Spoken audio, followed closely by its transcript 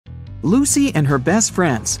Lucy and her best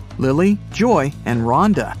friends, Lily, Joy, and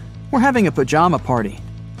Rhonda, were having a pajama party.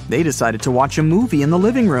 They decided to watch a movie in the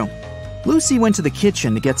living room. Lucy went to the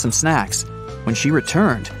kitchen to get some snacks. When she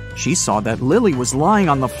returned, she saw that Lily was lying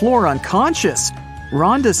on the floor unconscious.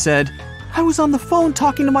 Rhonda said, "I was on the phone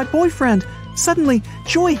talking to my boyfriend. Suddenly,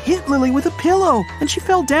 Joy hit Lily with a pillow and she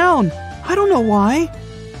fell down. I don't know why."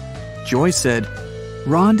 Joy said,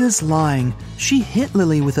 "Rhonda's lying. She hit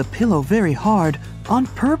Lily with a pillow very hard, on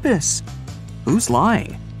purpose." Who's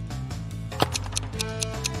lying?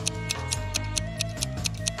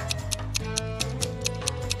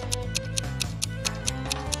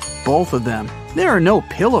 Both of them. There are no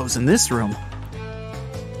pillows in this room.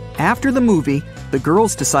 After the movie, the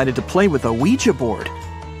girls decided to play with a Ouija board.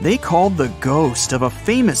 They called the ghost of a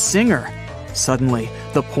famous singer. Suddenly,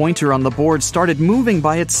 the pointer on the board started moving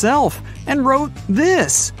by itself and wrote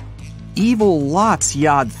this: "Evil lots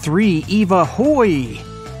yad 3 Eva hoi."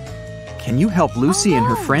 Can you help Lucy and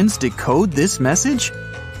her friends decode this message?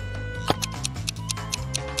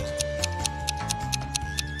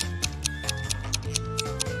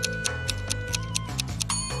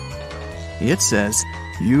 It says,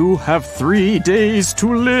 "You have 3 days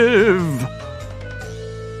to live."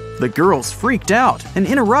 The girls freaked out and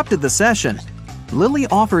interrupted the session. Lily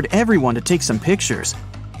offered everyone to take some pictures.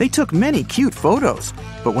 They took many cute photos,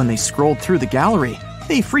 but when they scrolled through the gallery,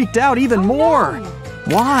 they freaked out even more.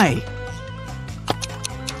 Why?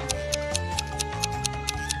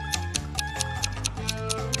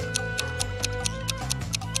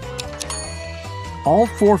 All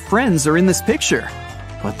 4 friends are in this picture.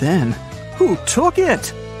 But then, who took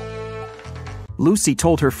it? Lucy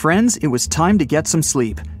told her friends it was time to get some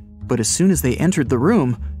sleep. But as soon as they entered the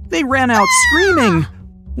room, they ran out screaming.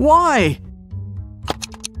 Why?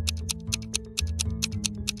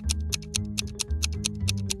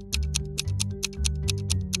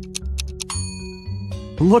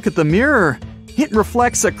 Look at the mirror. It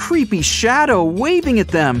reflects a creepy shadow waving at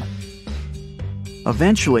them.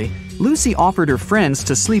 Eventually, Lucy offered her friends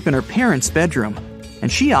to sleep in her parents' bedroom, and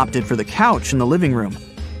she opted for the couch in the living room.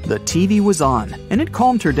 The TV was on, and it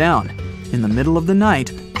calmed her down. In the middle of the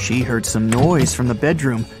night, she heard some noise from the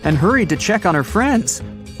bedroom and hurried to check on her friends.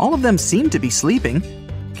 All of them seemed to be sleeping.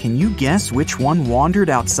 Can you guess which one wandered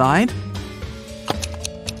outside?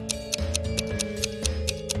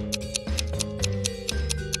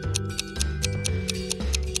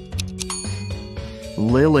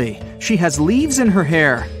 Lily. She has leaves in her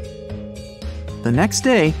hair. The next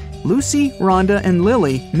day, Lucy, Rhonda, and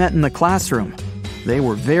Lily met in the classroom. They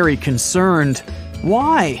were very concerned.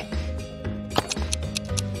 Why?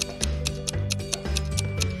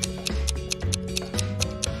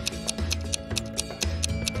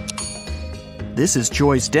 This is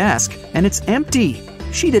Joy's desk, and it's empty.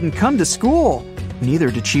 She didn't come to school. Neither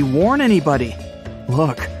did she warn anybody.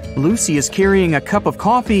 Look, Lucy is carrying a cup of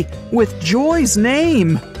coffee with Joy's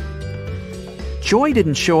name. Joy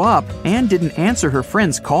didn't show up and didn't answer her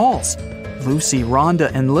friends' calls. Lucy, Rhonda,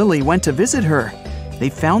 and Lily went to visit her. They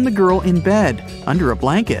found the girl in bed, under a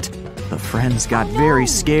blanket. The friends got very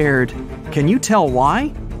scared. Can you tell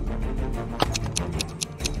why?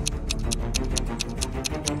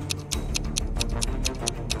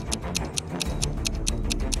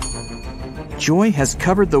 Joy has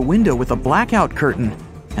covered the window with a blackout curtain,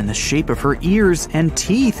 and the shape of her ears and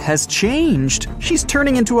teeth has changed. She's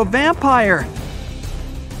turning into a vampire.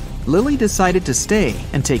 Lily decided to stay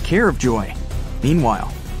and take care of Joy.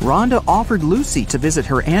 Meanwhile, Rhonda offered Lucy to visit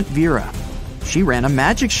her Aunt Vera. She ran a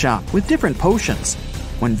magic shop with different potions.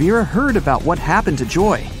 When Vera heard about what happened to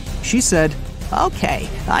Joy, she said, "Okay,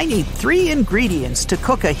 I need 3 ingredients to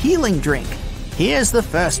cook a healing drink. Here's the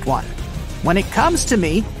first one. When it comes to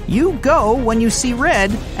me, you go when you see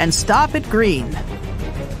red and stop at green."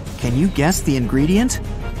 Can you guess the ingredient?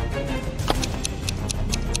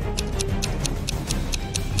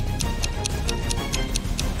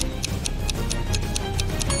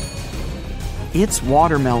 It's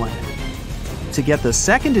watermelon. To get the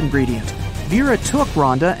second ingredient, Vera took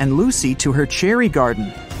Rhonda and Lucy to her cherry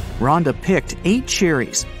garden. Rhonda picked 8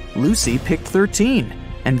 cherries, Lucy picked 13,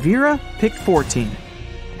 and Vera picked 14.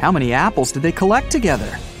 How many apples did they collect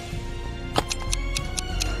together?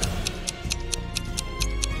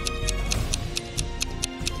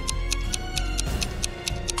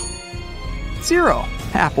 Zero.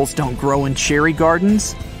 Apples don't grow in cherry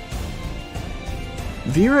gardens.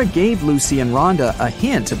 Vera gave Lucy and Rhonda a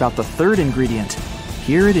hint about the third ingredient.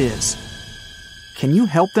 Here it is. Can you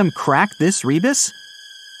help them crack this rebus?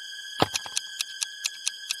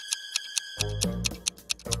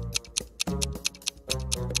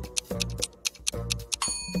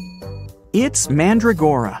 It's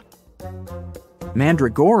mandragora.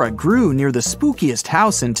 Mandragora grew near the spookiest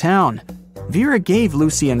house in town. Vera gave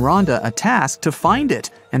Lucy and Rhonda a task to find it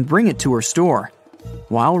and bring it to her store.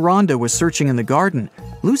 While Rhonda was searching in the garden,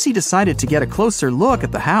 Lucy decided to get a closer look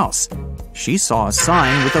at the house. She saw a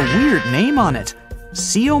sign with a weird name on it,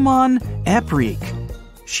 Siomon Eprik.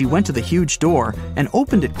 She went to the huge door and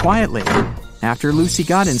opened it quietly. After Lucy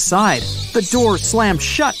got inside, the door slammed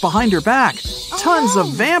shut behind her back. Tons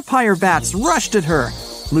of vampire bats rushed at her.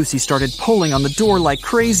 Lucy started pulling on the door like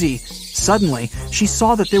crazy. Suddenly, she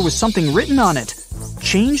saw that there was something written on it.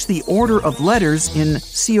 Change the order of letters in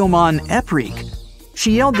Siomon Eprik.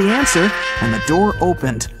 She yelled the answer, and the door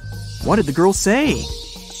opened. What did the girl say?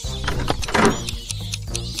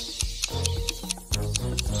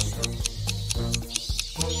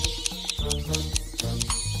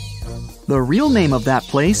 The real name of that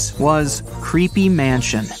place was Creepy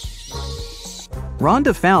Mansion.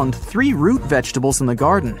 Rhonda found 3 root vegetables in the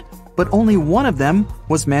garden, but only one of them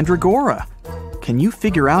was Mandragora. Can you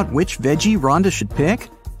figure out which veggie Rhonda should pick?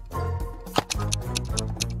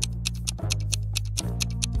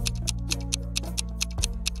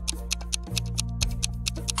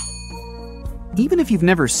 Even if you've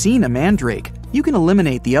never seen a mandrake, you can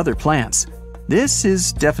eliminate the other plants. This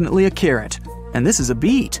is definitely a carrot, and this is a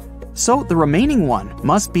beet. So the remaining one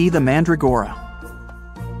must be the mandragora.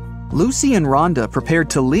 Lucy and Rhonda prepared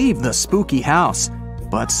to leave the spooky house,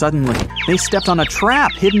 but suddenly they stepped on a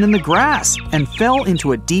trap hidden in the grass and fell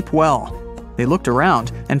into a deep well. They looked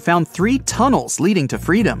around and found 3 tunnels leading to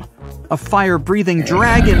freedom. A fire-breathing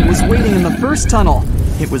dragon was waiting in the first tunnel.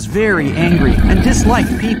 It was very angry and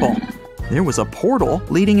disliked people. There was a portal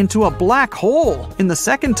leading into a black hole in the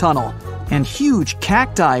second tunnel, and huge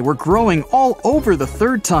cacti were growing all over the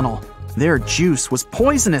third tunnel. Their juice was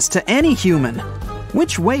poisonous to any human.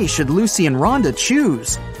 Which way should Lucy and Rhonda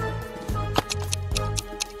choose?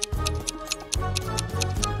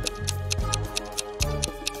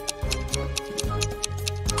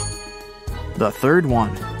 The third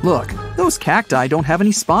one. Look, those cacti don't have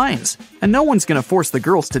any spines, and no one's gonna force the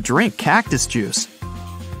girls to drink cactus juice.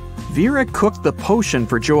 Vera cooked the potion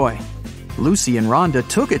for Joy. Lucy and Rhonda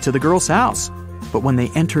took it to the girl's house, but when they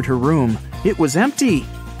entered her room, it was empty.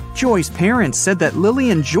 Joy's parents said that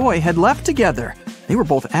Lily and Joy had left together. They were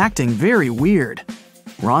both acting very weird.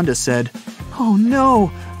 Rhonda said, "Oh no,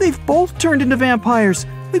 they've both turned into vampires.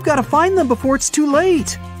 We've got to find them before it's too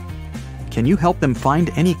late." Can you help them find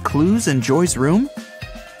any clues in Joy's room?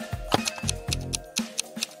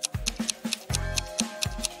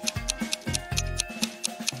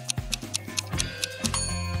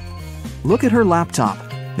 Look at her laptop.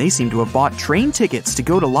 They seem to have bought train tickets to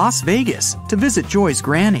go to Las Vegas to visit Joy's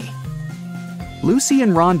granny. Lucy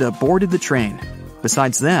and Rhonda boarded the train.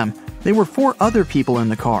 Besides them, there were 4 other people in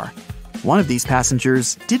the car. One of these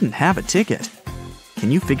passengers didn't have a ticket.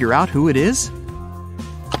 Can you figure out who it is?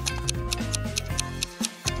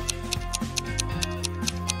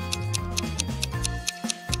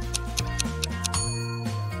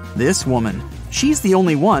 This woman. She's the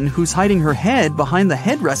only one who's hiding her head behind the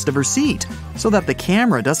headrest of her seat so that the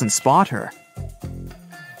camera doesn't spot her.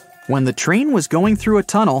 When the train was going through a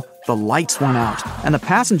tunnel, the lights went out and the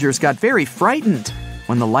passengers got very frightened.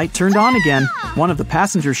 When the light turned on again, one of the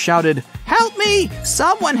passengers shouted, "Help me!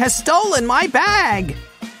 Someone has stolen my bag!"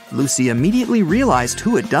 Lucy immediately realized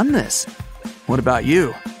who had done this. What about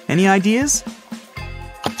you? Any ideas?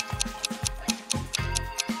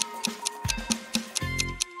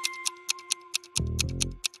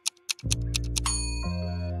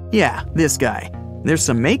 Yeah, this guy. There's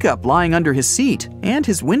some makeup lying under his seat, and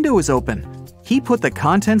his window is open. He put the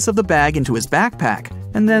contents of the bag into his backpack,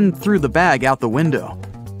 and then threw the bag out the window.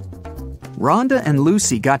 Rhonda and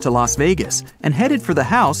Lucy got to Las Vegas and headed for the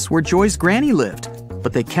house where Joy's granny lived,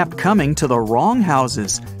 but they kept coming to the wrong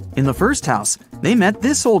houses. In the first house, they met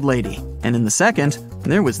this old lady, and in the second,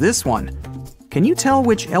 there was this one. Can you tell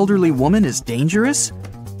which elderly woman is dangerous?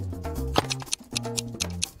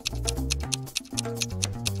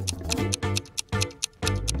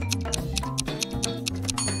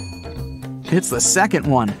 It's the second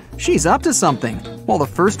one. She's up to something, while the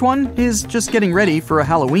first one is just getting ready for a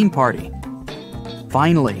Halloween party.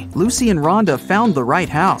 Finally, Lucy and Rhonda found the right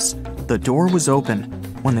house. The door was open.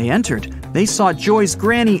 When they entered, they saw Joy's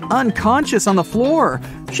granny unconscious on the floor.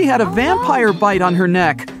 She had a vampire bite on her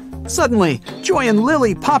neck. Suddenly, Joy and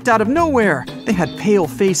Lily popped out of nowhere. They had pale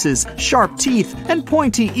faces, sharp teeth, and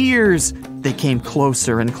pointy ears. They came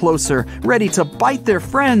closer and closer, ready to bite their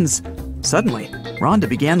friends. Suddenly, Rhonda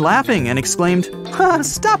began laughing and exclaimed,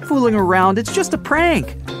 "Stop fooling around, it's just a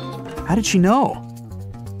prank." How did she know?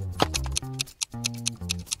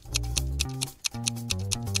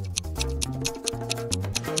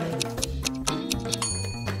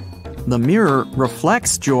 The mirror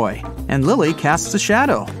reflects Joy, and Lily casts a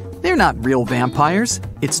shadow. They're not real vampires,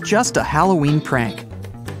 it's just a Halloween prank.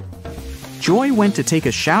 Joy went to take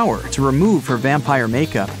a shower to remove her vampire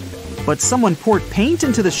makeup, but someone poured paint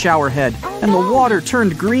into the shower head and the water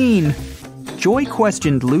turned green. Joy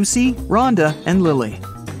questioned Lucy, Rhonda, and Lily.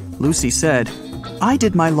 Lucy said, "I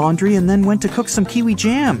did my laundry and then went to cook some kiwi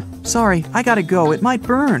jam. Sorry, I gotta go, it might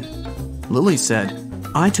burn." Lily said,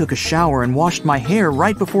 "I took a shower and washed my hair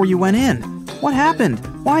right before you went in. What happened?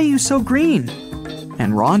 Why are you so green?"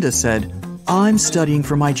 And Rhonda said, "I'm studying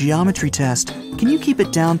for my geometry test. Can you keep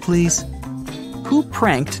it down, please?" Who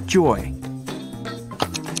pranked Joy?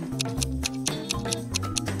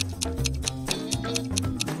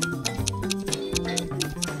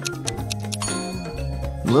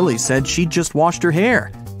 Lily said she'd just washed her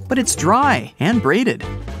hair, but it's dry and braided.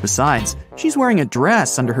 Besides, she's wearing a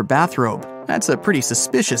dress under her bathrobe. That's a pretty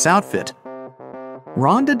suspicious outfit.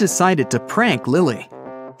 Rhonda decided to prank Lily.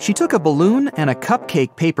 She took a balloon and a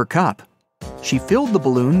cupcake paper cup. She filled the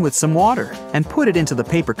balloon with some water and put it into the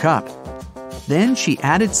paper cup. Then she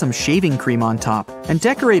added some shaving cream on top and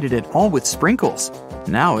decorated it all with sprinkles.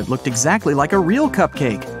 Now it looked exactly like a real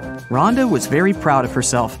cupcake. Rhonda was very proud of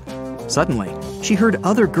herself. Suddenly, she heard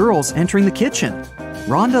other girls entering the kitchen.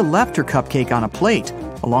 Rhonda left her cupcake on a plate,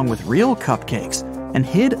 along with real cupcakes, and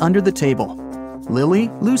hid under the table.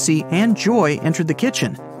 Lily, Lucy, and Joy entered the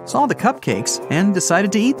kitchen, saw the cupcakes, and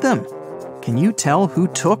decided to eat them. Can you tell who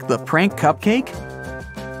took the prank cupcake?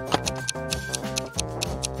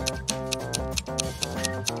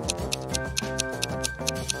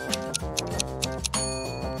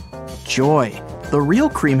 Joy. The real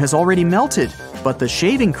cream has already melted, but the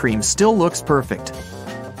shaving cream still looks perfect.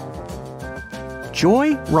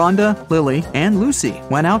 Joy, Rhonda, Lily, and Lucy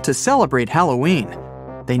went out to celebrate Halloween.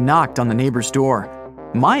 They knocked on the neighbor's door.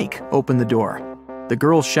 Mike opened the door. The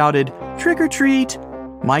girls shouted, "Trick or treat!"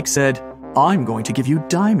 Mike said, "I'm going to give you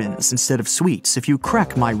diamonds instead of sweets if you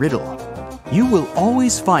crack my riddle. You will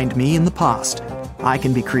always find me in the past. I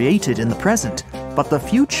can be created in the present, but the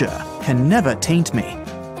future can never taint me.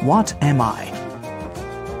 What am I?"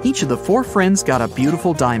 Each of the 4 friends got a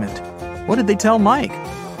beautiful diamond. What did they tell Mike?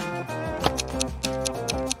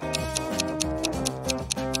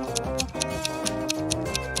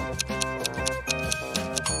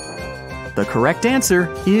 The correct answer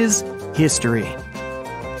is history.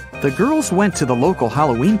 The girls went to the local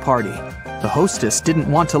Halloween party. The hostess didn't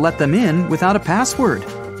want to let them in without a password,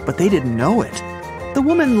 but they didn't know it. The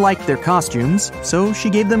woman liked their costumes, so she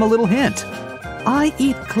gave them a little hint. "I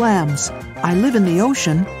eat clams. I live in the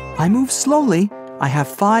ocean. I move slowly. I have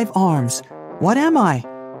 5 arms. What am I?"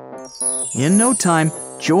 In no time,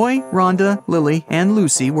 Joy, Rhonda, Lily, and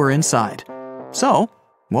Lucy were inside. So,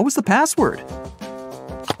 what was the password?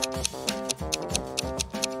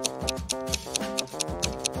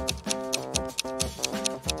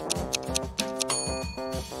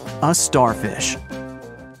 A starfish.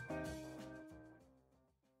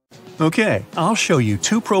 Okay, I'll show you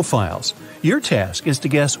 2 profiles. Your task is to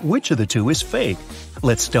guess which of the 2 is fake.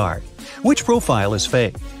 Let's start. Which profile is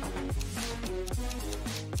fake?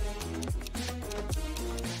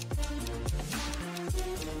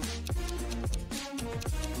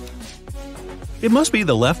 It must be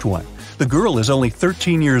the left one. The girl is only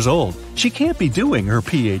 13 years old. She can't be doing her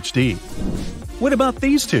PhD. What about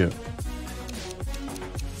these 2?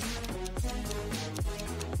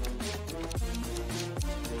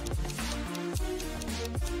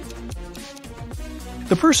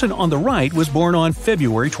 The person on the right was born on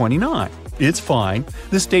February 29. It's fine,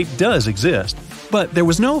 this date does exist, but there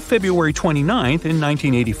was no February 29th in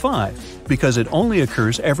 1985 because it only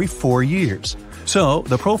occurs every 4 years. So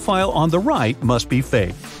the profile on the right must be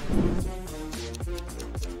fake.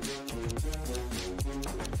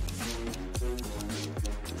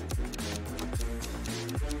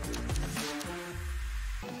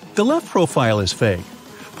 The left profile is fake.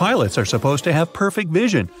 Pilots are supposed to have perfect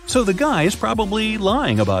vision, so the guy is probably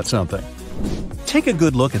lying about something. Take a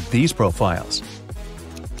good look at these profiles.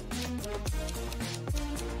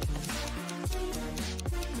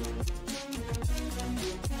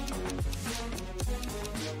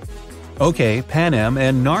 Okay, Pan Am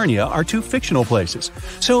and Narnia are 2 fictional places,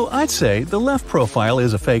 so I'd say the left profile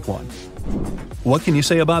is a fake one. What can you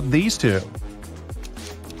say about these 2?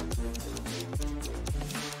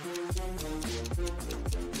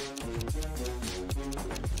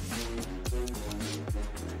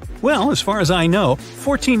 Well, as far as I know,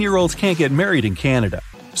 14-year-olds can't get married in Canada,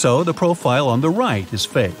 so the profile on the right is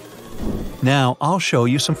fake. Now, I'll show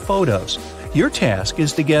you some photos. Your task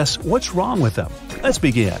is to guess what's wrong with them. Let's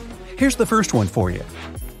begin. Here's the first one for you.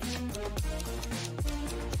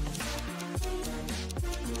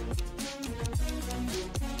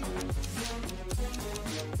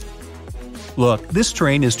 Look, this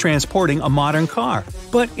train is transporting a modern car,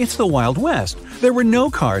 but it's the Wild West. There were no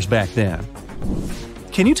cars back then.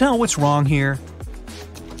 Can you tell what's wrong here?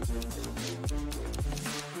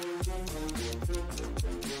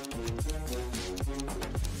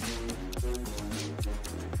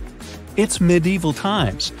 It's medieval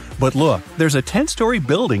times, but look, there's a 10-story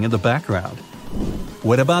building in the background.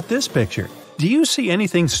 What about this picture? Do you see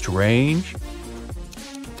anything strange?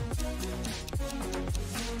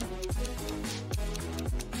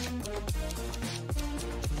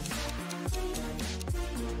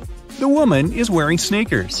 The woman is wearing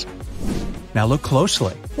sneakers. Now look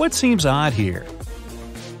closely. What seems odd here?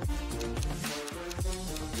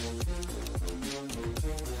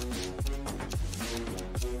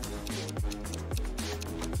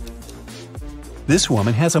 This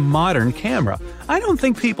woman has a modern camera. I don't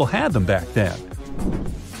think people had them back then.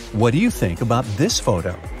 What do you think about this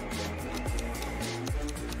photo?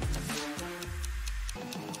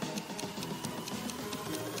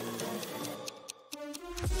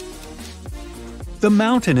 The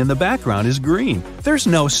mountain in the background is green. There's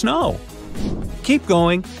no snow. Keep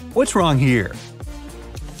going. What's wrong here?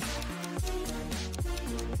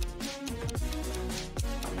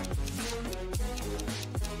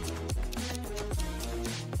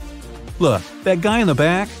 Look, that guy in the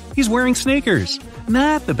back, he's wearing sneakers.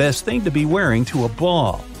 Not the best thing to be wearing to a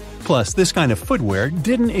ball. Plus, this kind of footwear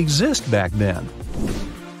didn't exist back then.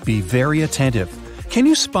 Be very attentive. Can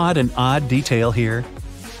you spot an odd detail here?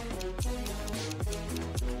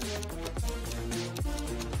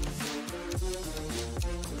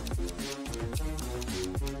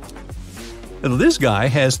 This guy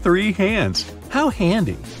has 3 hands. How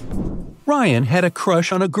handy. Ryan had a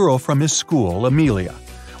crush on a girl from his school, Amelia.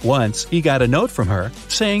 Once, he got a note from her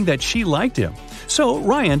saying that she liked him, so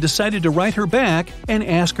Ryan decided to write her back and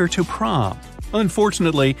ask her to prom.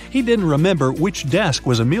 Unfortunately, he didn't remember which desk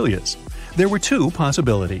was Amelia's. There were 2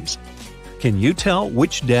 possibilities. Can you tell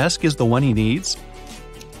which desk is the one he needs?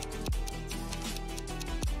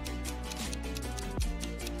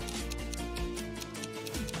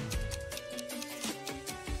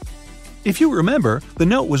 If you remember, the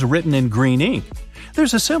note was written in green ink.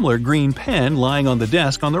 There's a similar green pen lying on the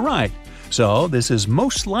desk on the right, so this is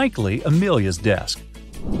most likely Amelia's desk.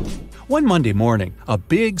 One Monday morning, a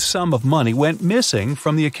big sum of money went missing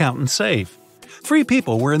from the accountant's safe. 3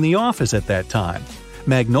 people were in the office at that time.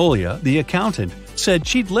 Magnolia, the accountant, said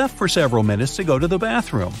she'd left for several minutes to go to the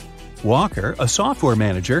bathroom. Walker, a software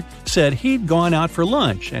manager, said he'd gone out for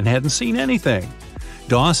lunch and hadn't seen anything.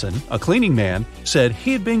 Dawson, a cleaning man, said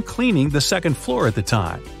he'd been cleaning the 2nd floor at the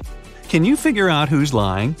time. Can you figure out who's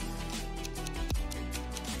lying?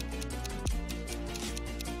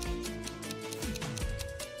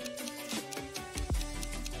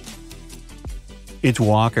 It's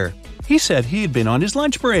Walker. He said he'd been on his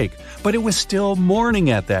lunch break, but it was still morning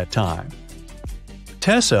at that time.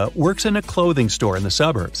 Tessa works in a clothing store in the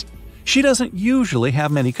suburbs. She doesn't usually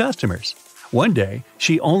have many customers. One day,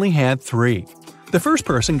 she only had 3. The first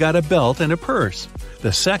person got a belt and a purse,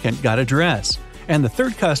 the second got a dress, and the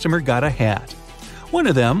third customer got a hat. One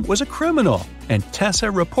of them was a criminal, and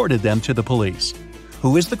Tessa reported them to the police.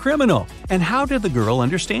 Who is the criminal, and how did the girl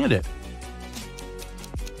understand it?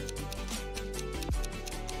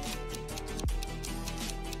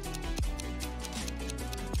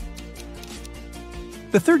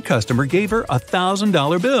 The third customer gave her a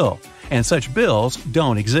 $1,000 bill, and such bills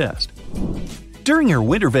don't exist. During her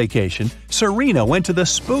winter vacation, Serena went to the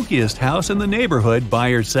spookiest house in the neighborhood by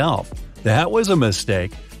herself. That was a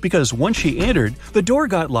mistake, because once she entered, the door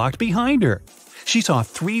got locked behind her. She saw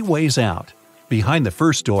 3 ways out. Behind the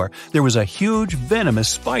first door, there was a huge venomous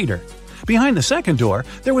spider. Behind the second door,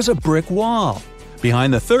 there was a brick wall.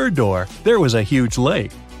 Behind the third door, there was a huge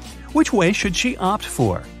lake. Which way should she opt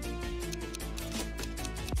for?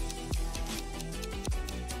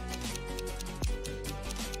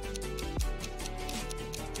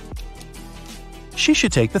 She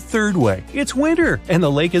should take the third way. It's winter, and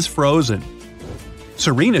the lake is frozen.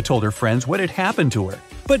 Serena told her friends what had happened to her,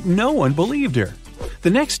 but no one believed her.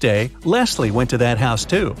 The next day, Leslie went to that house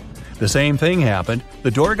too. The same thing happened.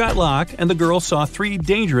 The door got locked, and the girl saw 3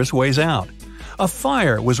 dangerous ways out. A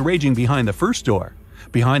fire was raging behind the first door.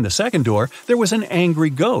 Behind the second door, there was an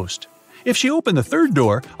angry ghost. If she opened the third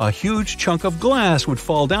door, a huge chunk of glass would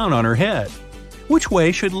fall down on her head. Which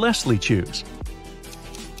way should Leslie choose?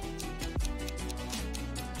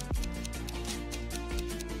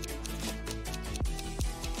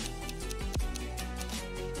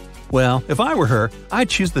 Well, if I were her, I'd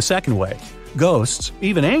choose the second way. Ghosts,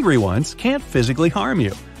 even angry ones, can't physically harm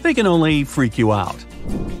you. They can only freak you out.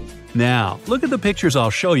 Now, look at the pictures I'll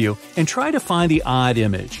show you and try to find the odd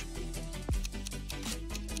image.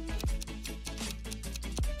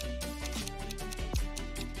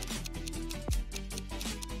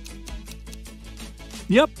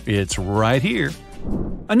 Yep, it's right here.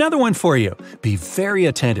 Another one for you. Be very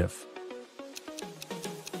attentive.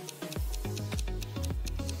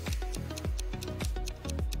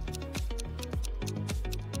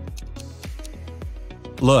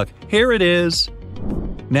 Look, here it is.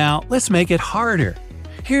 Now, let's make it harder.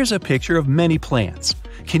 Here's a picture of many plants.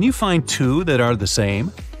 Can you find two that are the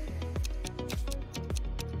same?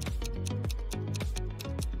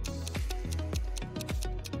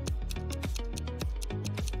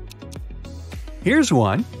 Here's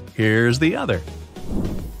one. Here's the other.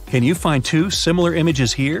 Can you find two similar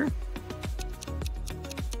images here?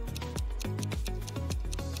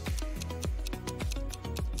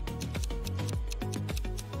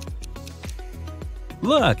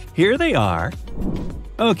 Look, here they are.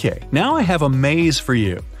 Okay, now I have a maze for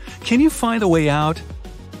you. Can you find the way out?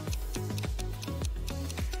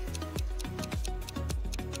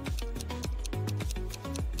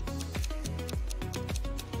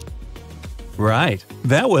 Right,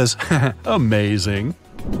 that was amazing.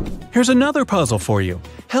 Here's another puzzle for you.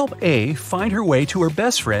 Help A find her way to her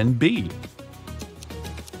best friend B.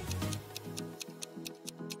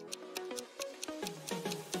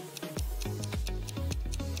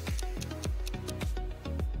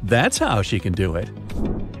 That's how she can do it.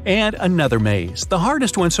 And another maze, the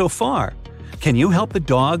hardest one so far. Can you help the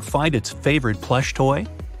dog find its favorite plush toy?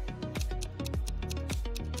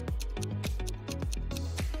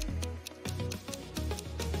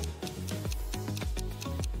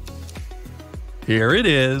 Here it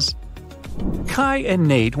is. Kai and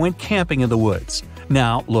Nate went camping in the woods.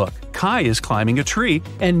 Now, look, Kai is climbing a tree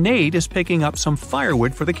and Nate is picking up some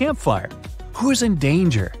firewood for the campfire. Who's in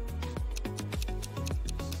danger?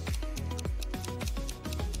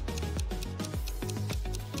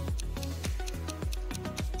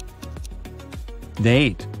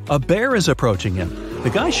 Nate. A bear is approaching him. The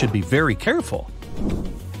guy should be very careful.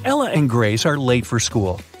 Ella and Grace are late for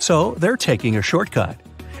school, so they're taking a shortcut.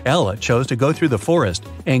 Ella chose to go through the forest,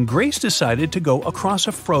 and Grace decided to go across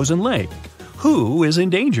a frozen lake. Who is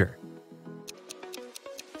in danger?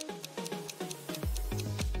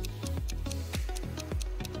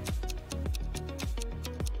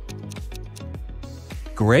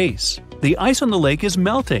 Grace. The ice on the lake is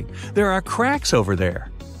melting. There are cracks over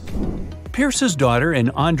there. Pierce's daughter and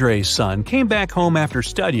Andre's son came back home after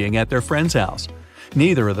studying at their friend's house.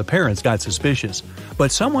 Neither of the parents got suspicious,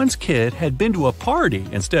 but someone's kid had been to a party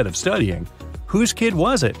instead of studying. Whose kid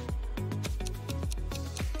was it?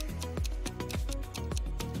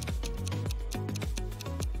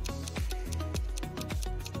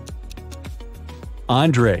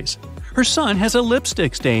 Andre's. Her son has a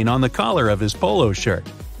lipstick stain on the collar of his polo shirt.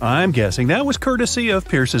 I'm guessing that was courtesy of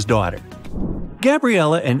Pierce's daughter.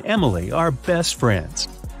 Gabriella and Emily are best friends.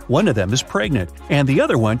 One of them is pregnant, and the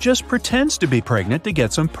other one just pretends to be pregnant to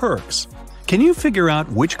get some perks. Can you figure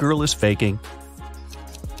out which girl is faking?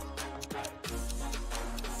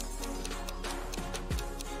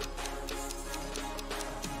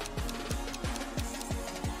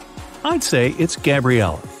 I'd say it's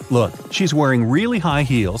Gabriella. Look, she's wearing really high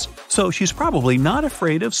heels, so she's probably not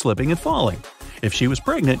afraid of slipping and falling. If she was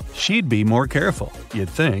pregnant, she'd be more careful, you'd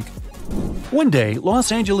think. One day,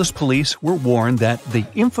 Los Angeles police were warned that the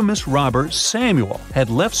infamous robber Samuel had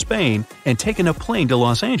left Spain and taken a plane to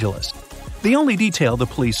Los Angeles. The only detail the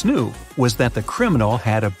police knew was that the criminal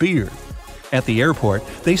had a beard. At the airport,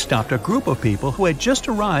 they stopped a group of people who had just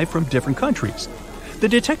arrived from different countries. The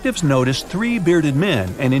detectives noticed 3 bearded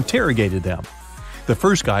men and interrogated them. The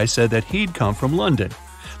first guy said that he'd come from London.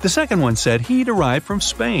 The second one said he'd arrived from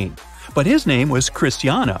Spain, but his name was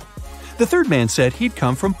Cristiano. The third man said he'd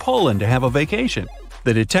come from Poland to have a vacation.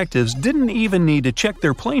 The detectives didn't even need to check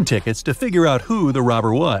their plane tickets to figure out who the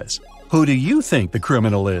robber was. Who do you think the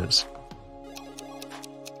criminal is?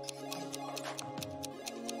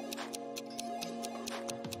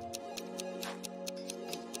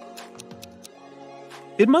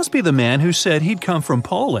 It must be the man who said he'd come from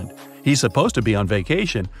Poland. He's supposed to be on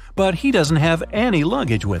vacation, but he doesn't have any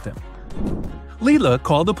luggage with him. Leela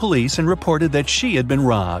called the police and reported that she had been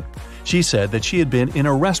robbed. She said that she had been in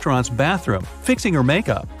a restaurant's bathroom, fixing her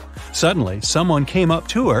makeup. Suddenly, someone came up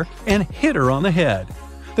to her and hit her on the head.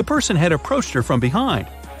 The person had approached her from behind.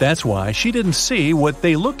 That's why she didn't see what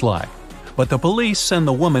they looked like. But the police sent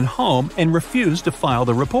the woman home and refused to file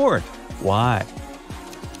the report. Why?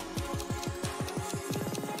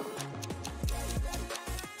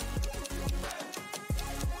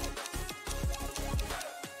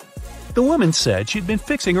 The woman said she'd been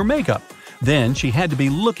fixing her makeup. Then she had to be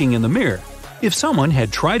looking in the mirror. If someone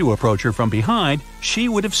had tried to approach her from behind, she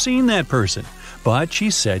would have seen that person. But she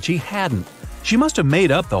said she hadn't. She must have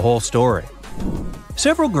made up the whole story.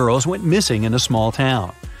 Several girls went missing in a small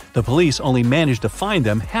town. The police only managed to find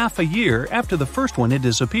them half a year after the first one had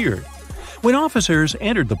disappeared. When officers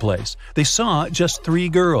entered the place, they saw just 3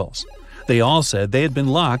 girls. They all said they had been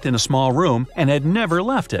locked in a small room and had never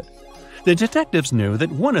left it. The detectives knew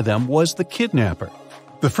that one of them was the kidnapper.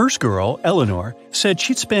 The first girl, Eleanor, said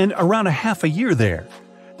she'd spend around a half a year there.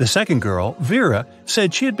 The second girl, Vera,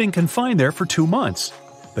 said she had been confined there for 2 months.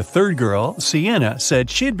 The third girl, Sienna, said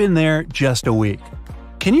she had been there just a week.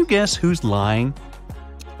 Can you guess who's lying?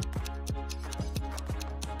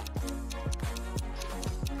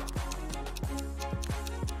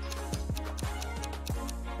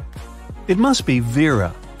 It must be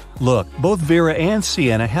Vera. Look, both Vera and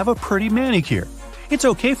Sienna have a pretty manicure. It's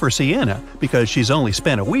okay for Sienna because she's only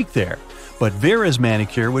spent a week there, but Vera's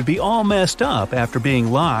manicure would be all messed up after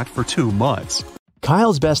being locked for 2 months.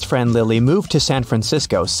 Kyle's best friend Lily moved to San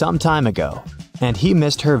Francisco some time ago, and he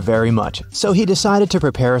missed her very much, so he decided to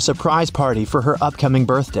prepare a surprise party for her upcoming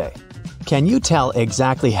birthday. Can you tell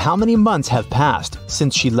exactly how many months have passed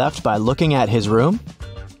since she left by looking at his room?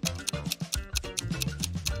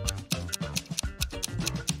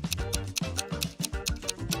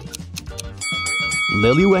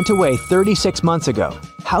 Lily went away 36 months ago.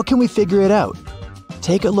 How can we figure it out?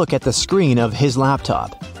 Take a look at the screen of his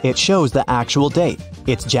laptop. It shows the actual date.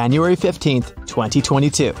 It's January 15th,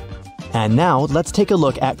 2022. And now let's take a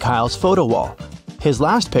look at Kyle's photo wall. His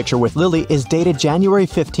last picture with Lily is dated January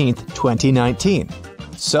 15th, 2019.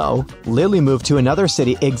 So, Lily moved to another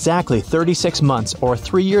city exactly 36 months or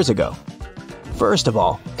 3 years ago. First of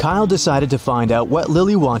all, Kyle decided to find out what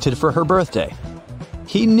Lily wanted for her birthday.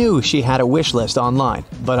 He knew she had a wish list online,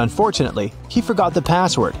 but unfortunately, he forgot the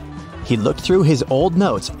password. He looked through his old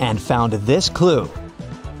notes and found this clue.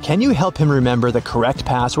 Can you help him remember the correct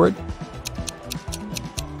password?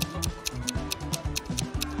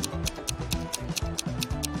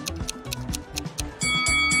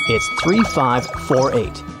 It's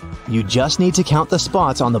 3548. You just need to count the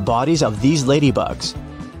spots on the bodies of these ladybugs.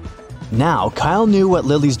 Now, Kyle knew what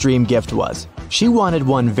Lily's dream gift was. She wanted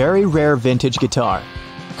one very rare vintage guitar.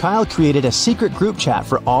 Kyle created a secret group chat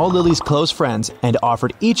for all Lily's close friends and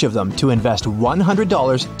offered each of them to invest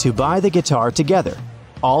 $100 to buy the guitar together.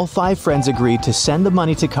 All 5 friends agreed to send the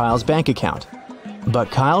money to Kyle's bank account. But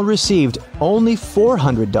Kyle received only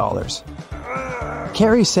 $400.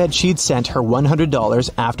 Carrie said she'd sent her $100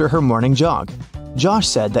 after her morning jog. Josh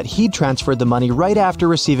said that he'd transferred the money right after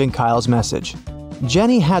receiving Kyle's message.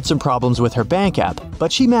 Jenny had some problems with her bank app,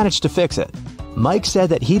 but she managed to fix it. Mike said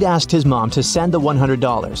that he'd asked his mom to send the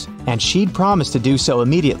 $100, and she'd promised to do so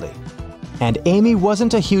immediately. And Amy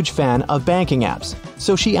wasn't a huge fan of banking apps,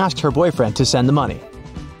 so she asked her boyfriend to send the money.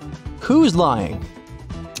 Who's lying?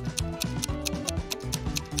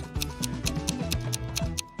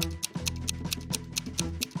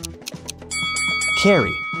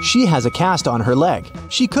 Carrie. She has a cast on her leg.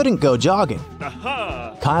 She couldn't go jogging.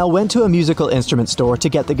 Kyle went to a musical instrument store to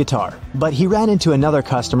get the guitar, but he ran into another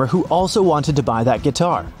customer who also wanted to buy that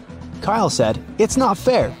guitar. Kyle said, "It's not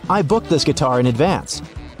fair. I booked this guitar in advance."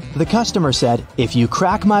 The customer said, "If you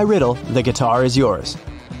crack my riddle, the guitar is yours.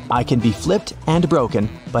 I can be flipped and broken,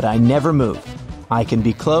 but I never move. I can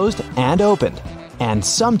be closed and opened, and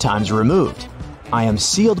sometimes removed. I am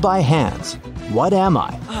sealed by hands. What am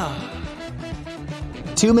I?"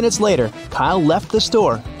 2 minutes later, Kyle left the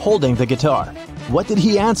store holding the guitar. What did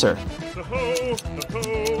he answer?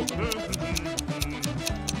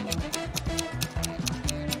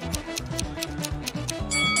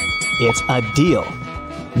 It's a deal.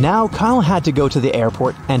 Now Kyle had to go to the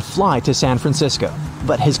airport and fly to San Francisco,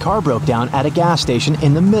 but his car broke down at a gas station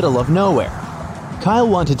in the middle of nowhere. Kyle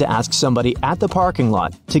wanted to ask somebody at the parking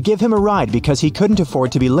lot to give him a ride because he couldn't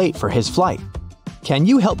afford to be late for his flight. Can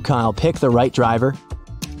you help Kyle pick the right driver?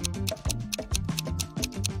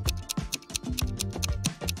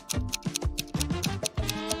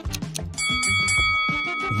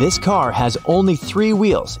 This car has only 3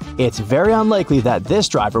 wheels. It's very unlikely that this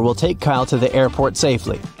driver will take Kyle to the airport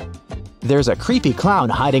safely. There's a creepy clown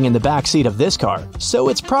hiding in the back seat of this car, so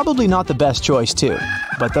it's probably not the best choice too.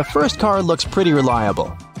 But the first car looks pretty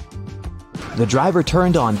reliable. The driver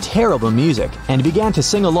turned on terrible music and began to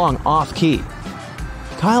sing along off-key.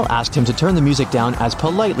 Kyle asked him to turn the music down as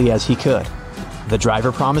politely as he could. The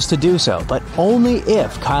driver promised to do so, but only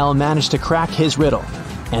if Kyle managed to crack his riddle.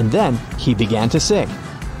 And then he began to sing.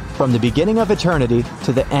 From the beginning of eternity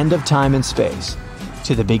to the end of time and space,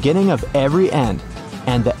 to the beginning of every end,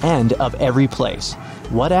 and the end of every place.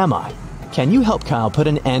 What am I? Can you help Kyle put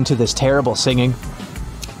an end to this terrible singing?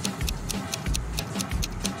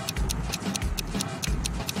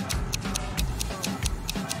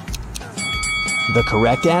 The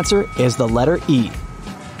correct answer is the letter E.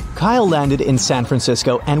 Kyle landed in San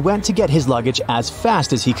Francisco and went to get his luggage as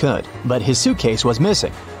fast as he could, but his suitcase was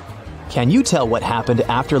missing. Can you tell what happened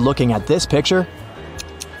after looking at this picture?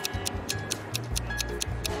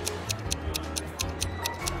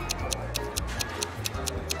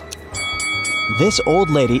 This old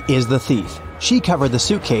lady is the thief. She covered the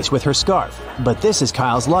suitcase with her scarf, but this is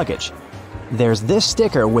Kyle's luggage. There's this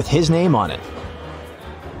sticker with his name on it.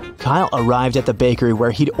 Kyle arrived at the bakery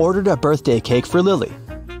where he'd ordered a birthday cake for Lily.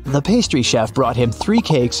 The pastry chef brought him 3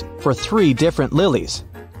 cakes for 3 different Lilies.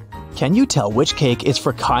 Can you tell which cake is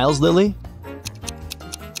for Kyle's Lily?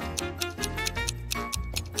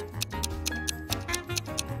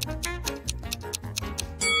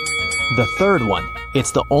 The third one.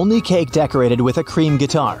 It's the only cake decorated with a cream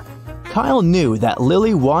guitar. Kyle knew that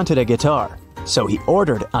Lily wanted a guitar, so he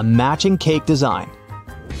ordered a matching cake design.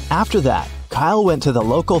 After that, Kyle went to the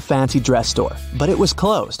local fancy dress store, but it was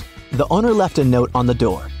closed. The owner left a note on the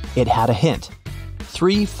door. It had a hint.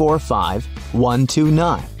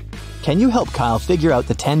 345129. Can you help Kyle figure out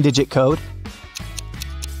the 10-digit code?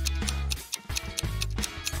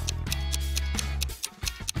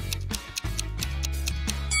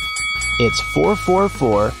 It's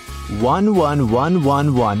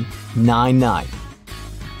 444-1111199.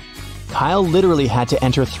 Kyle literally had to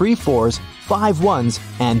enter 3 4s, 5 1s,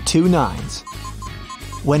 and 2 9s.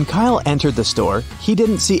 When Kyle entered the store, he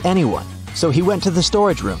didn't see anyone, so he went to the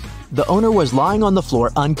storage room. The owner was lying on the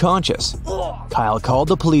floor unconscious. Kyle called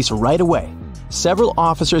the police right away. Several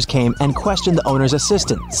officers came and questioned the owner's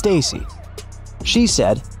assistant, Stacy. She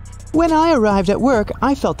said, "When I arrived at work,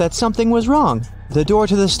 I felt that something was wrong. The door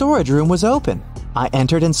to the storage room was open. I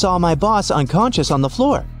entered and saw my boss unconscious on the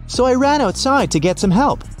floor, so I ran outside to get some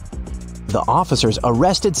help." The officers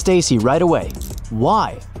arrested Stacy right away.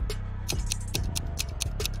 Why?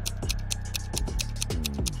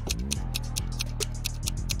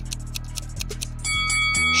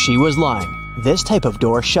 She was lying. This type of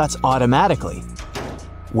door shuts automatically.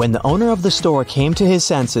 When the owner of the store came to his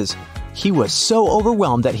senses, he was so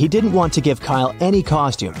overwhelmed that he didn't want to give Kyle any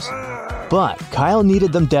costumes. But Kyle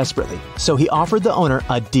needed them desperately, so he offered the owner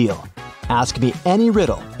a deal. Ask me any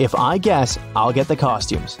riddle. If I guess, I'll get the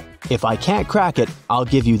costumes. If I can't crack it, I'll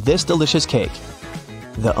give you this delicious cake.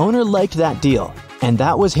 The owner liked that deal, and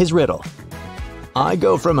that was his riddle. I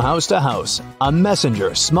go from house to house, a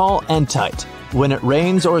messenger small and tight. When it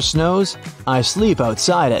rains or snows, I sleep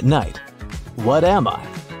outside at night. What am I?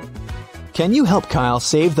 Can you help Kyle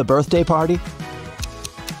save the birthday party?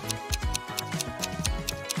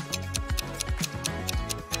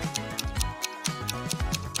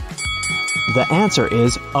 The answer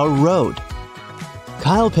is a road.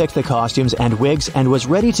 Kyle picked the costumes and wigs and was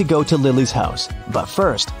ready to go to Lily's house. But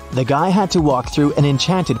first, the guy had to walk through an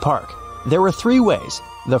enchanted park. There were 3 ways.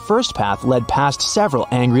 The first path led past several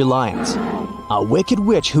angry lions. A wicked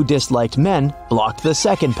witch who disliked men blocked the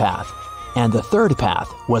second path. And the third path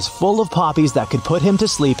was full of poppies that could put him to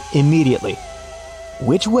sleep immediately.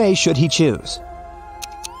 Which way should he choose?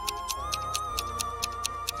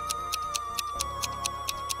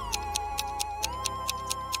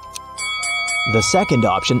 The second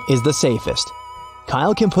option is the safest.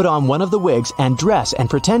 Kyle can put on one of the wigs and dress and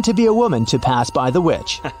pretend to be a woman to pass by the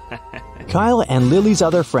witch. Kyle and Lily's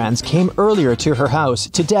other friends came earlier to her house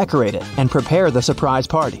to decorate it and prepare the surprise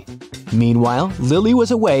party. Meanwhile, Lily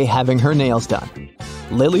was away having her nails done.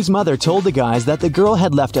 Lily's mother told the guys that the girl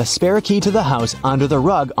had left a spare key to the house under the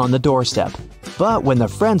rug on the doorstep. But when the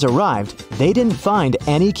friends arrived, they didn't find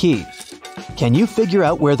any key. Can you figure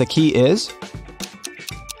out where the key is?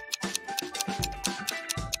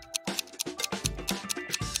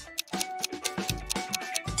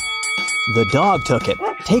 The dog took it.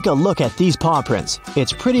 Take a look at these paw prints.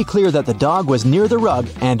 It's pretty clear that the dog was near the rug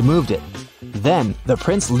and moved it. Then, the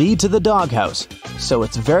prints lead to the doghouse, so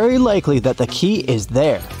it's very likely that the key is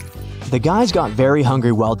there. The guys got very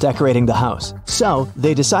hungry while decorating the house, so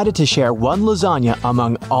they decided to share one lasagna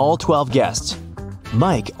among all 12 guests.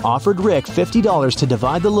 Mike offered Rick $50 to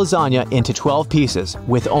divide the lasagna into 12 pieces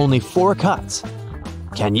with only 4 cuts.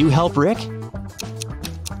 Can you help Rick?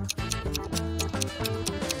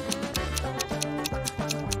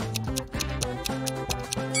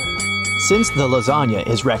 Since the lasagna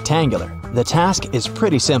is rectangular, the task is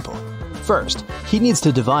pretty simple. First, he needs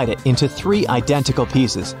to divide it into 3 identical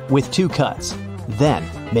pieces with 2 cuts. Then,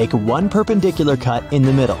 make one perpendicular cut in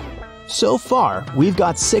the middle. So far, we've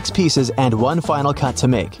got 6 pieces and 1 final cut to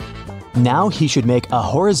make. Now he should make a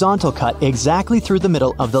horizontal cut exactly through the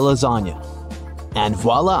middle of the lasagna. And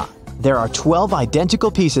voila! There are 12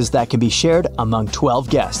 identical pieces that can be shared among 12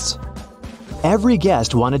 guests. Every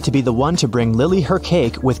guest wanted to be the one to bring Lily her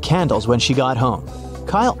cake with candles when she got home.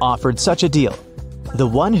 Kyle offered such a deal. The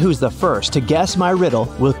one who's the first to guess my riddle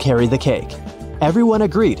will carry the cake. Everyone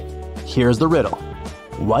agreed. Here's the riddle.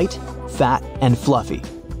 White, fat, and fluffy.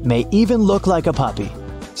 May even look like a puppy.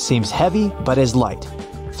 Seems heavy but is light.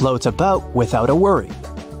 Floats about without a worry.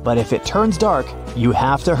 But if it turns dark, you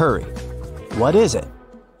have to hurry. What is it?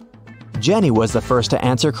 Jenny was the first to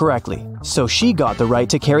answer correctly, so she got the right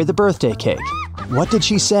to carry the birthday cake. What did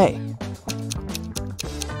she say?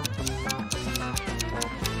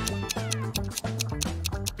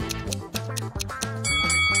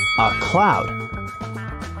 A cloud.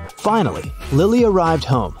 Finally, Lily arrived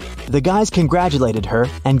home. The guys congratulated her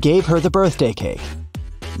and gave her the birthday cake.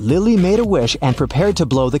 Lily made a wish and prepared to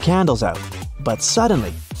blow the candles out. But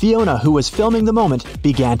suddenly, Fiona, who was filming the moment,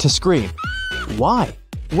 began to scream. Why?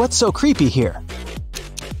 What's so creepy here?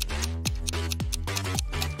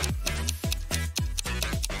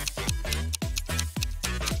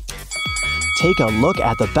 Take a look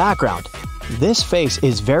at the background. This face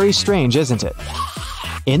is very strange, isn't it?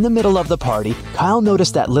 In the middle of the party, Kyle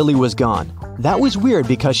noticed that Lily was gone. That was weird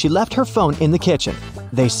because she left her phone in the kitchen.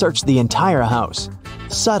 They searched the entire house.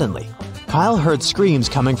 Suddenly, Kyle heard screams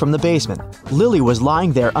coming from the basement. Lily was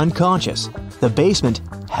lying there unconscious. The basement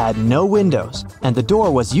had no windows, and the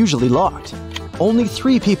door was usually locked. Only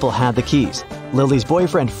 3 people had the keys. Lily's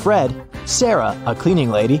boyfriend Fred, Sarah, a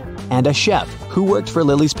cleaning lady, and a chef who worked for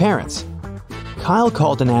Lily's parents. Kyle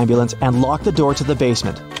called an ambulance and locked the door to the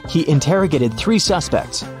basement. He interrogated 3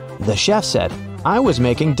 suspects. The chef said, I was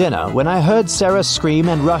making dinner when I heard Sarah scream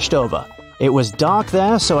and rushed over. It was dark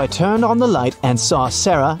there, so I turned on the light and saw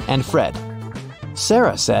Sarah and Fred.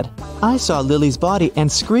 Sarah said, I saw Lily's body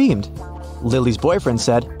and screamed. Lily's boyfriend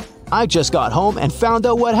said, I just got home and found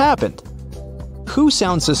out what happened. Who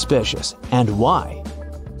sounds suspicious and why?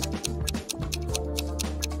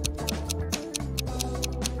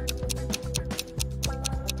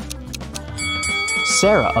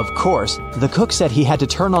 Sarah, of course. The cook said he had to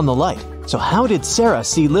turn on the light. So how did Sarah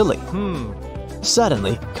see Lily?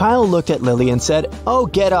 Suddenly, Kyle looked at Lily and said, Oh,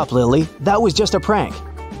 get up, Lily. That was just a prank.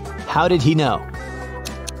 How did he know?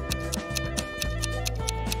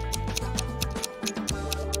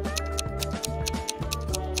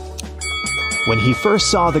 When he first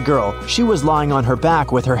saw the girl, she was lying on her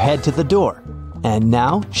back with her head to the door. And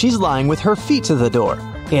now, she's lying with her feet to the door.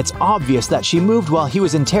 It's obvious that she moved while he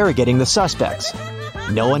was interrogating the suspects.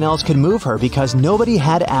 No one else could move her because nobody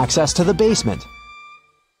had access to the basement.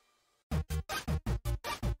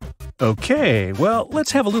 Okay, well,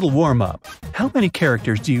 let's have a little warm-up. How many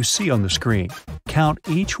characters do you see on the screen? Count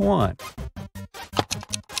each one.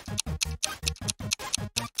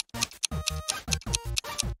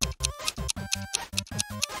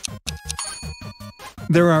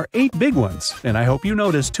 There are 8 big ones, and I hope you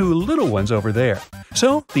notice 2 little ones over there.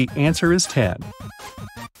 So, the answer is 10.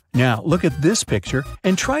 Now, look at this picture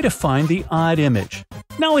and try to find the odd image.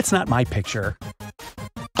 No, it's not my picture.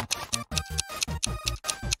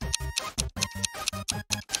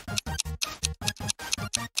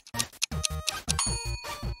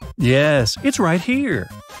 Yes, it's right here.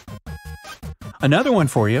 Another one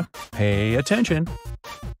for you. Pay attention.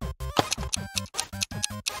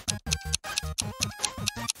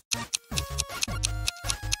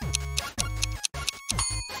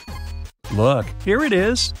 Look, here it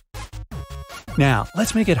is. Now,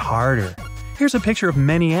 let's make it harder. Here's a picture of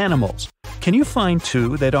many animals. Can you find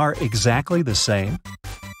 2 that are exactly the same?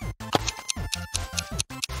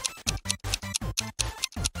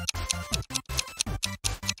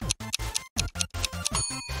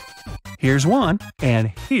 Here's one,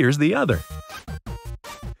 and here's the other.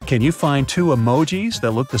 Can you find 2 emojis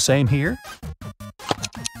that look the same here?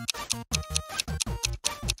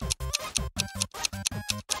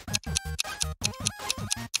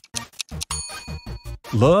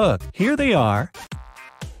 Look, here they are.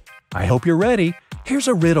 I hope you're ready. Here's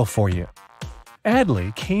a riddle for you.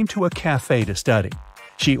 Adley came to a cafe to study.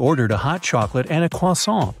 She ordered a hot chocolate and a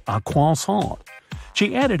croissant.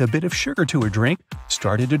 She added a bit of sugar to her drink,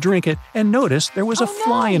 started to drink it, and noticed there was a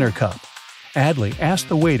fly in her cup. Adley asked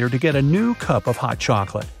the waiter to get a new cup of hot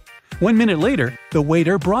chocolate. 1 minute later, the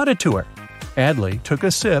waiter brought it to her. Adley took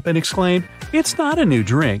a sip and exclaimed, "It's not a new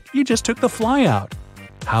drink, you just took the fly out."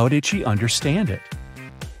 How did she understand it?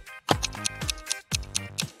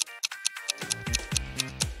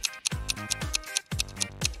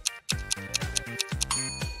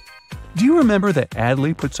 Do you remember that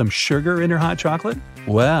Adley put some sugar in her hot chocolate?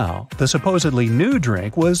 Well, the supposedly new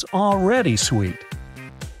drink was already sweet.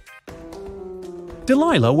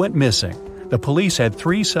 Delilah went missing. The police had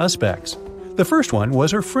 3 suspects. The first one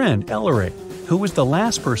was her friend, Ellery, who was the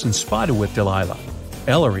last person spotted with Delilah.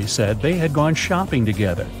 Ellery said they had gone shopping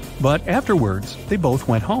together, but afterwards they both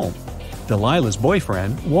went home. Delilah's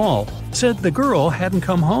boyfriend, Walt, said the girl hadn't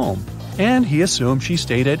come home, and he assumed she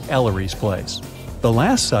stayed at Ellery's place. The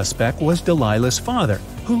last suspect was Delilah's father,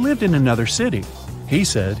 who lived in another city. He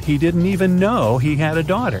said he didn't even know he had a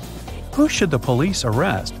daughter. Who should the police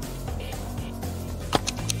arrest?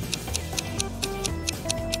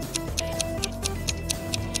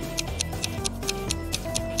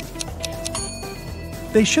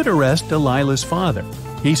 They should arrest Delilah's father.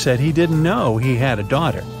 He said he didn't know he had a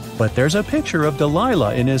daughter, but there's a picture of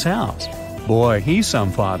Delilah in his house. Boy, he's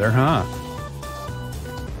some father, huh?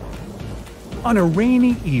 On a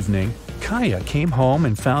rainy evening, Kaya came home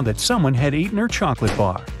and found that someone had eaten her chocolate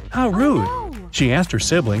bar. How rude! She asked her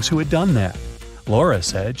siblings who had done that. Laura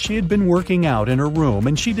said she had been working out in her room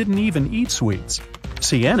and she didn't even eat sweets.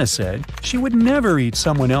 Sienna said she would never eat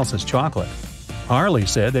someone else's chocolate. Harley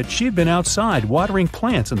said that she had been outside watering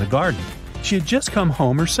plants in the garden. She had just come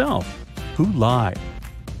home herself. Who lied?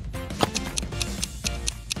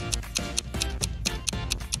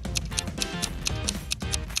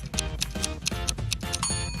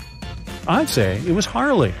 I'd say it was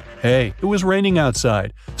Harley. Hey, it was raining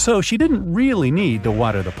outside, so she didn't really need to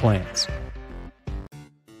water the plants.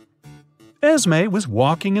 Esme was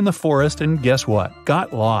walking in the forest and guess what?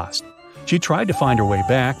 Got lost. She tried to find her way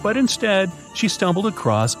back, but instead, she stumbled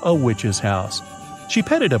across a witch's house. She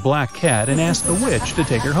petted a black cat and asked the witch to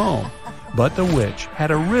take her home. But the witch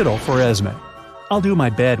had a riddle for Esme. I'll do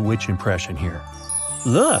my bad witch impression here.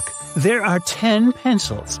 Look, there are 10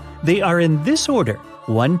 pencils. They are in this order: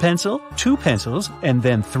 1 pencil, 2 pencils, and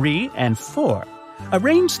then 3 and 4.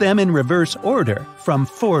 Arrange them in reverse order, from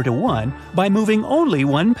 4 to 1, by moving only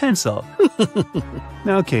 1 pencil.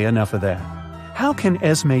 Okay, enough of that. How can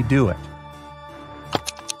Esme do it?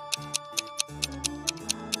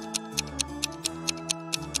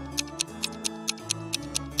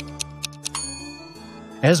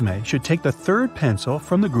 Esme should take the third pencil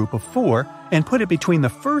from the group of 4 and put it between the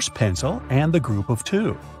first pencil and the group of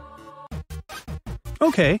 2.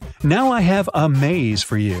 Okay, now I have a maze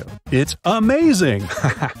for you. It's amazing!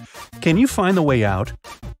 Can you find the way out?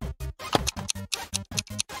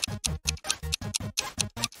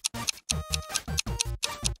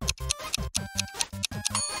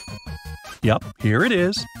 Yup, here it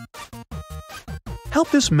is. Help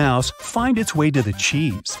this mouse find its way to the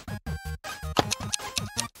cheese.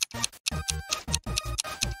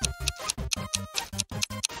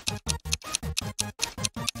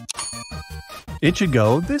 It should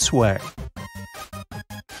go this way.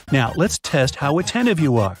 Now, let's test how attentive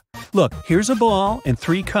you are. Look, here's a ball and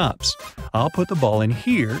 3 cups. I'll put the ball in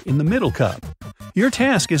here in the middle cup. Your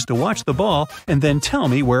task is to watch the ball and then tell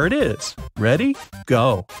me where it is. Ready?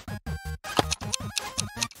 Go.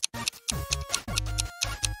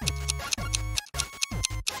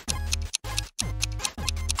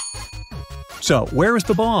 So, where is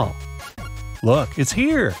the ball? Look, it's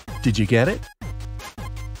here. Did you get it?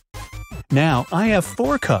 Now, I have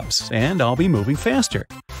 4 cups, and I'll be moving faster.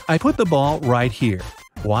 I put the ball right here.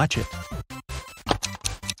 Watch it.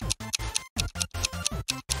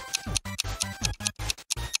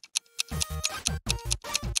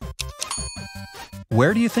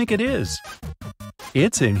 Where do you think it is?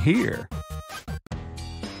 It's in here.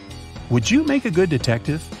 Would you make a good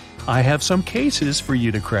detective? I have some cases for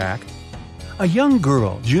you to crack. A young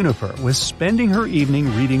girl, Juniper, was spending her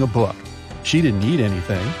evening reading a book. She didn't eat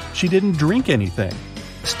anything. She didn't drink anything.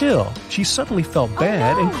 Still, she suddenly felt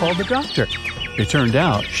bad and called the doctor. It turned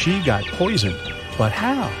out she got poisoned. But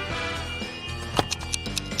how?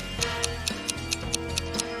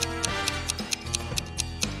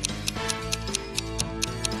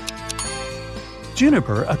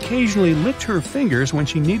 Juniper occasionally licked her fingers when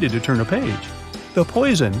she needed to turn a page. The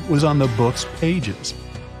poison was on the book's pages.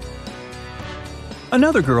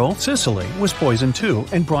 Another girl, Cicely, was poisoned too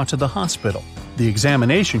and brought to the hospital. The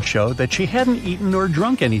examination showed that she hadn't eaten or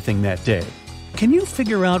drunk anything that day. Can you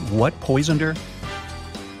figure out what poisoned her?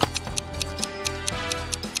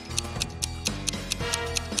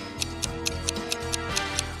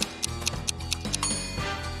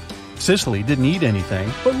 Cicely didn't eat anything,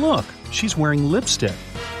 but look, she's wearing lipstick.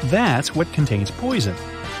 That's what contains poison.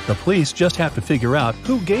 The police just have to figure out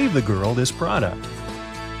who gave the girl this product.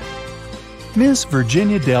 Miss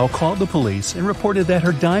Virginia Dell called the police and reported that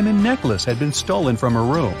her diamond necklace had been stolen from her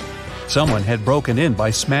room. Someone had broken in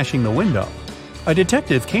by smashing the window. A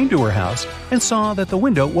detective came to her house and saw that the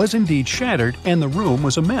window was indeed shattered and the room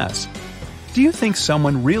was a mess. Do you think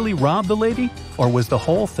someone really robbed the lady, or was the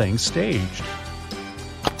whole thing staged?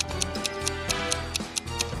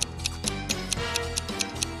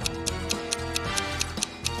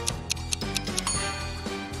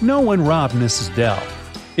 No one robbed Mrs. Dell.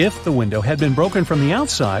 If the window had been broken from the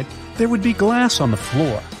outside, there would be glass on the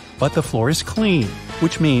floor. But the floor is clean,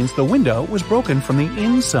 which means the window was broken from the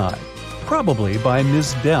inside, probably by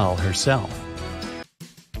Ms. Dell herself.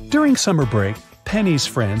 During summer break, Penny's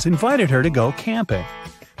friends invited her to go camping.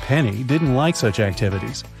 Penny didn't like such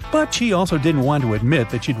activities, but she also didn't want to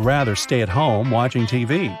admit that she'd rather stay at home watching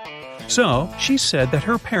TV. So she said that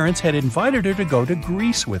her parents had invited her to go to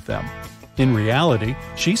Greece with them. In reality,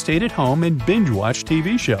 she stayed at home and binge-watched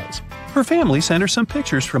TV shows. Her family sent her some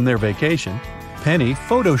pictures from their vacation. Penny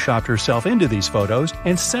photoshopped herself into these photos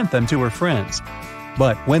and sent them to her friends.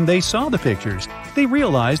 But when they saw the pictures, they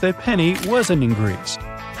realized that Penny wasn't in Greece.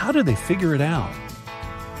 How did they figure it out?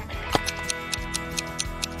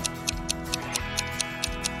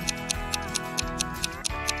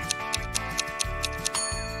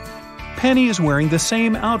 Penny is wearing the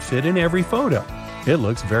same outfit in every photo. It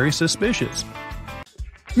looks very suspicious.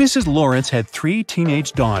 Mrs. Lawrence had 3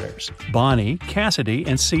 teenage daughters, Bonnie, Cassidy,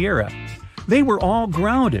 and Sierra. They were all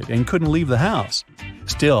grounded and couldn't leave the house.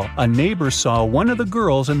 Still, a neighbor saw one of the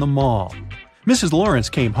girls in the mall. Mrs. Lawrence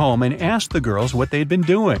came home and asked the girls what they'd been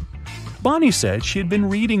doing. Bonnie said she had been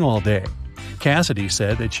reading all day. Cassidy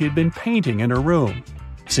said that she had been painting in her room.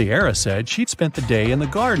 Sierra said she'd spent the day in the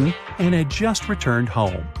garden and had just returned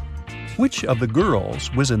home. Which of the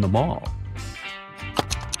girls was in the mall?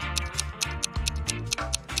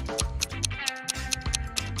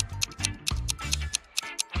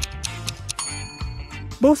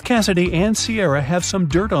 Both Cassidy and Sierra have some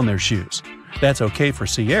dirt on their shoes. That's okay for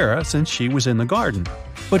Sierra since she was in the garden.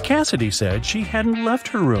 But Cassidy said she hadn't left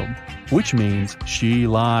her room, which means she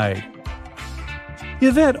lied.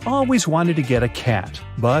 Yvette always wanted to get a cat,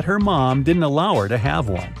 but her mom didn't allow her to have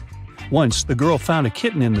one. Once the girl found a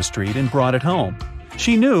kitten in the street and brought it home.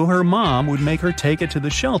 She knew her mom would make her take it to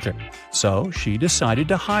the shelter, so she decided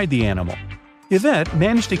to hide the animal. Yvette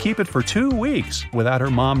managed to keep it for 2 weeks without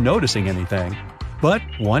her mom noticing anything. But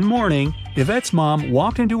one morning, Yvette's mom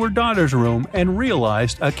walked into her daughter's room and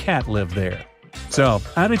realized a cat lived there. So,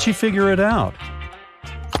 how did she figure it out?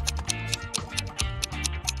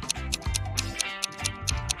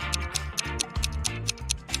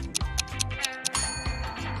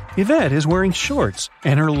 Yvette is wearing shorts,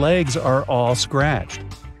 and her legs are all scratched.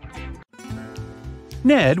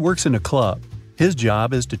 Ned works in a club. His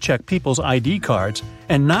job is to check people's ID cards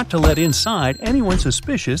and not to let inside anyone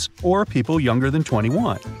suspicious or people younger than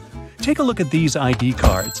 21. Take a look at these ID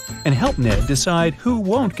cards and help Ned decide who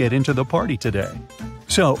won't get into the party today.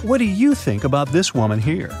 So, what do you think about this woman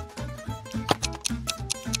here?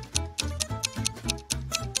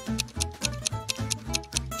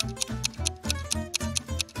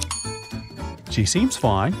 She seems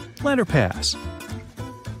fine. Let her pass.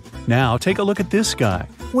 Now take a look at this guy.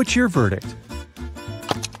 What's your verdict?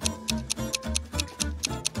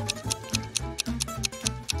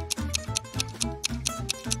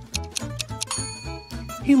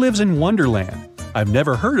 He lives in Wonderland. I've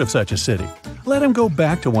never heard of such a city. Let him go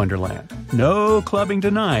back to Wonderland. No clubbing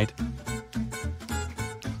tonight.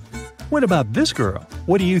 What about this girl?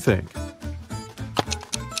 What do you think?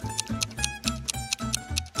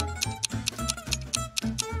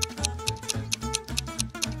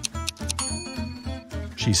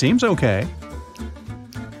 She seems okay.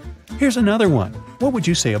 Here's another one. What would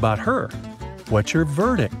you say about her? What's your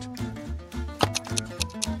verdict?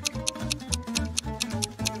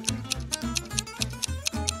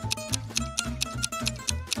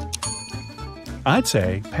 I'd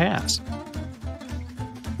say pass.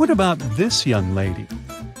 What about this young lady?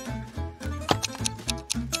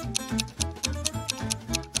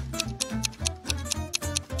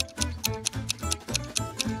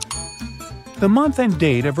 The month and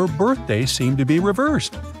date of her birthday seem to be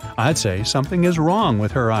reversed. I'd say something is wrong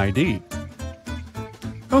with her ID.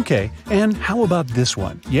 Okay, and how about this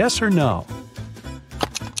one? Yes or no?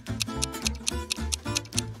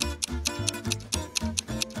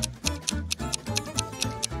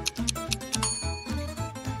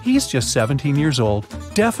 He's just 17 years old.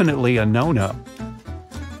 Definitely a no-no.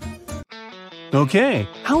 Okay,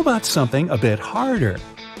 how about something a bit harder?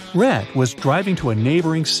 Rhett was driving to a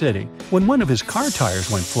neighboring city when one of his car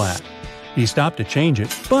tires went flat. He stopped to change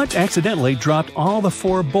it, but accidentally dropped all the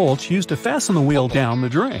 4 bolts used to fasten the wheel down the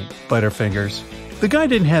drain. Butterfingers. The guy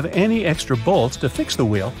didn't have any extra bolts to fix the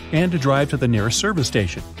wheel and to drive to the nearest service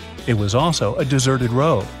station. It was also a deserted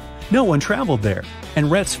road. No one traveled there,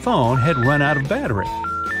 and Rhett's phone had run out of battery.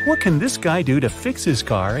 What can this guy do to fix his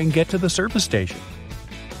car and get to the service station?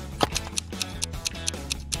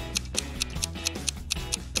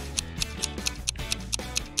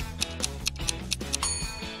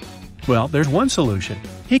 Well, there's one solution.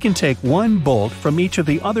 He can take one bolt from each of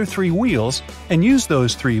the other 3 wheels and use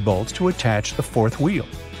those 3 bolts to attach the 4th wheel.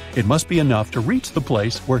 It must be enough to reach the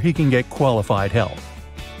place where he can get qualified help.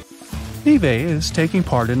 Neve is taking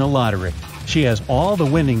part in a lottery. She has all the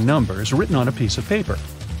winning numbers written on a piece of paper.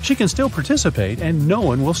 She can still participate and no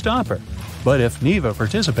one will stop her. But if Neve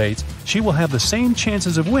participates, she will have the same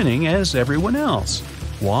chances of winning as everyone else.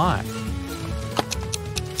 Why?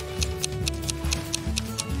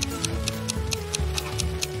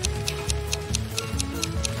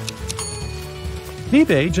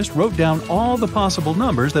 Neve just wrote down all the possible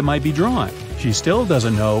numbers that might be drawn. She still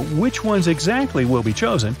doesn't know which ones exactly will be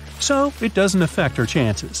chosen, so it doesn't affect her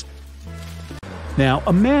chances. Now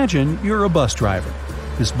imagine you're a bus driver.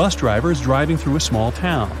 This bus driver is driving through a small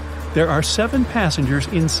town. There are 7 passengers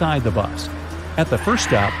inside the bus. At the first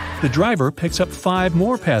stop, the driver picks up 5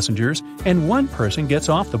 more passengers and 1 person gets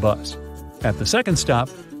off the bus. At the second stop,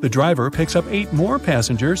 the driver picks up 8 more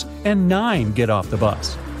passengers and 9 get off the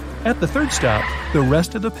bus. At the third stop, the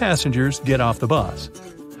rest of the passengers get off the bus.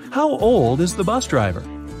 How old is the bus driver?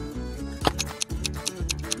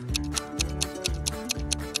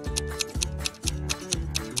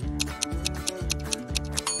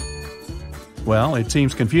 Well, it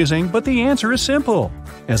seems confusing, but the answer is simple.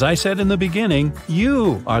 As I said in the beginning,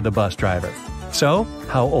 you are the bus driver. So,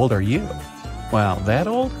 how old are you? Wow, that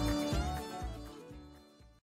old?